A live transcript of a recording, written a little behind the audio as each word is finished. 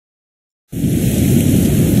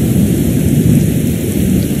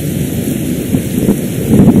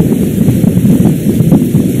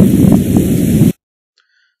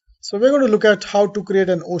So we're going to look at how to create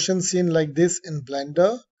an ocean scene like this in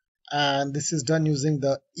Blender, and this is done using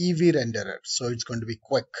the eevee renderer, so it's going to be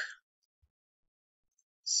quick.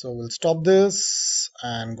 So we'll stop this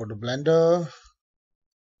and go to Blender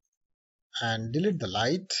and delete the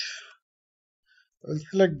light. We'll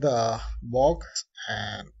select the box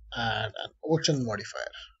and add an ocean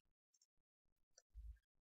modifier.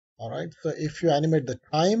 Alright, so if you animate the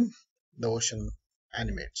time, the ocean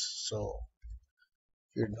animates. So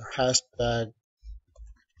use the hashtag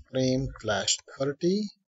frame/30.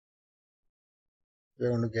 We're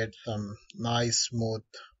going to get some nice smooth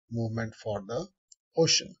movement for the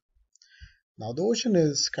ocean. Now the ocean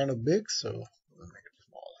is kind of big, so we'll make it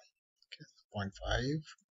small. Okay, 0.5.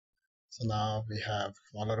 So now we have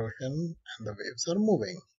smaller ocean and the waves are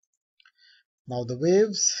moving. Now the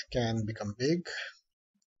waves can become big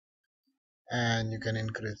and you can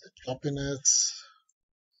increase the choppiness,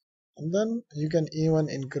 and then you can even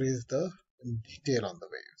increase the detail on the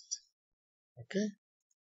waves. Okay,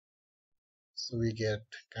 so we get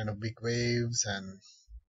kind of big waves, and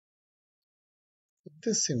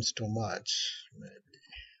this seems too much, maybe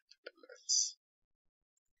less.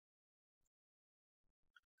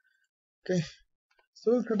 Okay,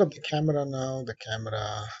 so we'll set up the camera now. The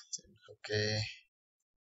camera seems okay.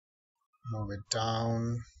 Move it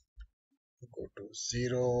down, go to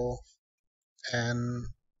 0, N,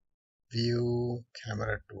 view,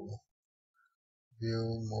 camera to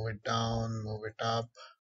view, move it down, move it up,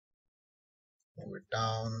 move it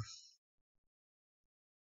down.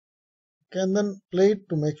 Okay, and then play it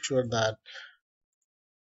to make sure that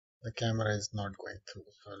the camera is not going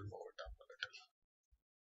through, so I'll move it up a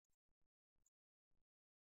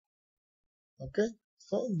little. Okay,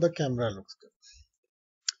 so the camera looks good.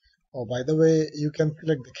 Oh, by the way, you can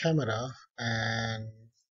select the camera and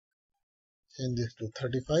change this to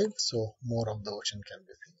 35 so more of the ocean can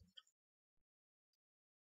be seen.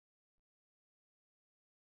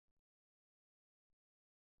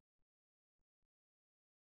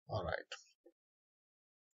 Alright.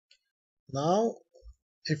 Now,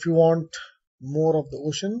 if you want more of the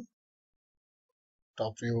ocean,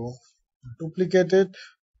 top view, duplicate it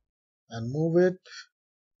and move it,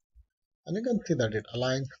 and you can see that it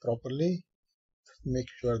aligns properly. Make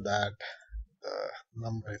sure that the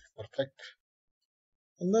number is perfect,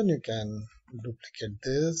 and then you can duplicate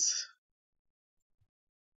this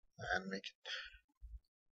and make it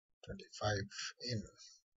 25 in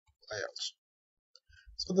Y also.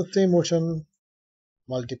 So the same motion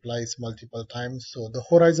multiplies multiple times, so the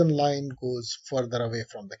horizon line goes further away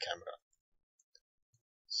from the camera.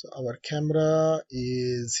 So our camera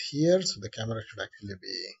is here, so the camera should actually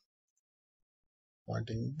be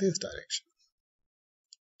pointing this direction.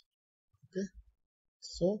 Okay,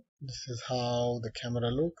 so this is how the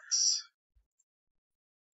camera looks.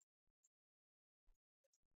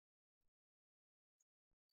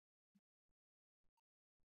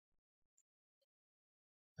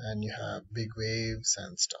 And you have big waves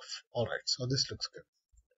and stuff. Alright, so this looks good.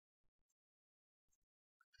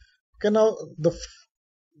 Okay, now the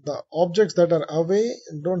objects that are away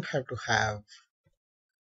don't have to have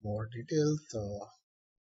more details. So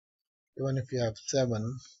even if you have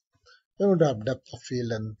 7, you're going to have depth of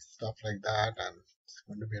field and stuff like that, and it's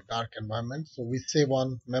going to be a dark environment. So we save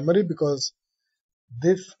on memory because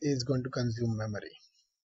this is going to consume memory.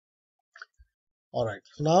 Alright,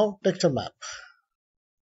 so now texture map.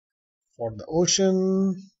 For the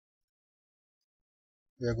ocean,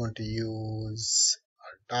 we are going to use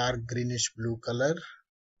a dark greenish blue color.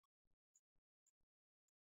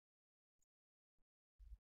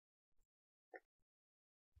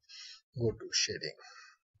 Go to shading.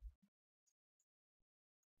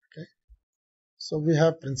 Okay, so we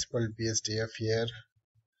have principled BSDF here.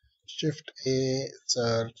 Shift A,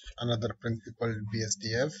 search another principled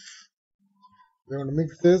BSDF. We're going to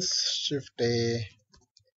mix this. Shift A,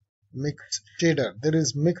 mix shader. There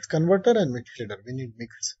is mix converter and mix shader. We need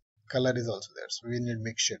mix. Color is also there, so we need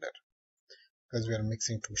mix shader because we are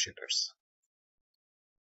mixing 2 shaders.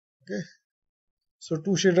 Okay, so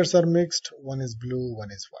 2 shaders are mixed. One is blue,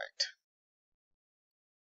 one is white.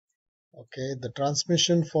 Okay, the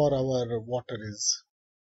transmission for our water is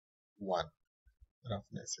 1.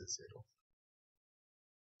 Roughness is 0.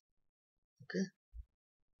 Okay.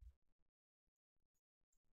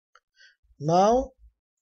 Now,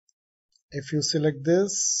 if you select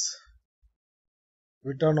this,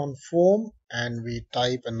 we turn on foam and we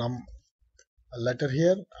type a letter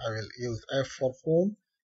here. I will use F for foam,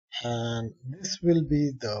 and this will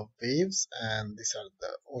be the waves and these are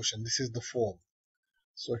the ocean. This is the foam.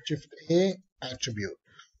 So Shift A, attribute,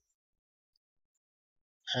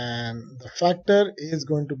 and the factor is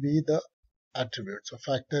going to be the attribute. So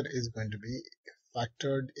factor is going to be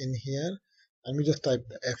factored in here, and we just type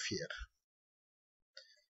the F here,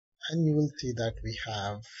 and you will see that we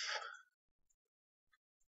have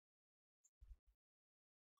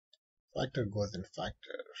factor goes in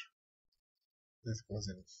factor, this goes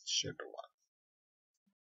in shader one.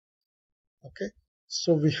 Okay,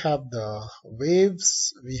 so we have the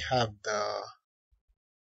waves, we have the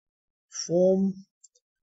foam,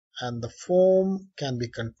 and the foam can be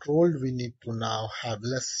controlled. We need to now have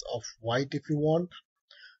less of white if you want.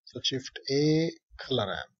 So shift A,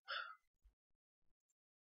 color amp.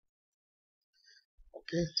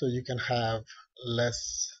 Okay, so you can have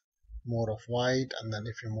more of white, and then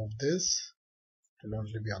if you move this, it will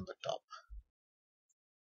only be on the top.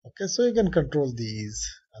 Okay, so you can control these,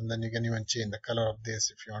 and then you can even change the color of this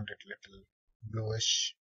if you want it a little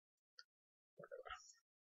bluish.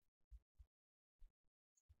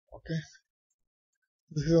 Okay,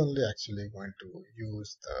 this is only actually going to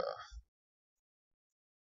use the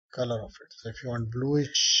color of it. So if you want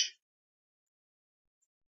bluish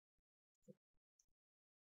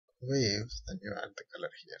waves, then you add the color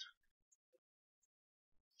here.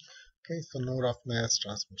 Okay, so no roughness,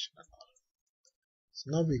 transmission and all.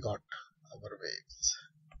 So now we got our waves.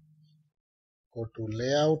 Go to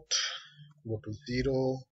layout, go to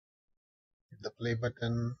 0, hit the play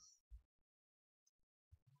button.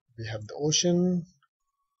 We have the ocean.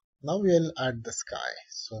 Now we'll add the sky.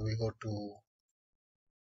 So we go to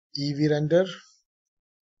eveerender,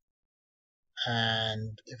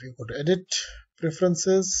 and if you go to edit,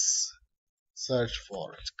 preferences, search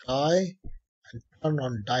for sky, and turn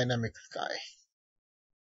on dynamic sky.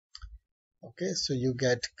 Okay, so you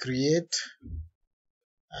get create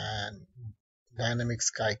and dynamic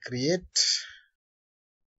sky create.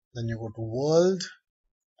 Then you go to world,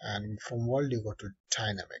 and from world you go to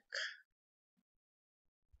dynamic,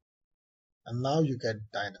 and now you get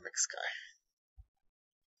dynamic sky.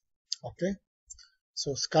 Okay,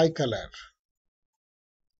 so sky color,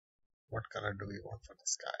 what color do we want for the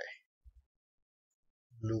sky?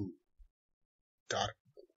 Blue, dark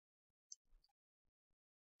blue.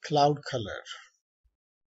 Cloud color,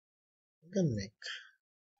 you can make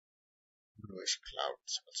bluish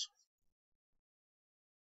clouds also.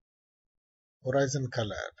 Horizon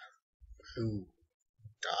color, blue,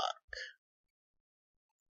 dark,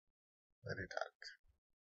 very dark.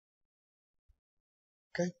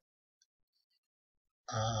 Okay,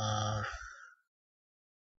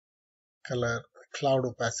 color, cloud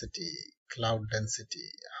opacity, cloud density,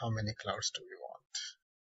 how many clouds do we want?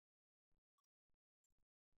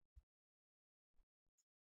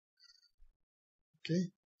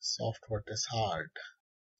 Okay, soft vertex hard,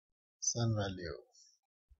 sun value,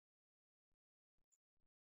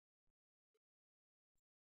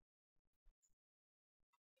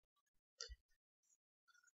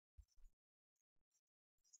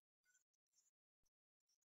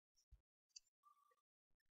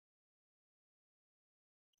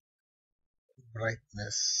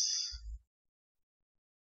 brightness,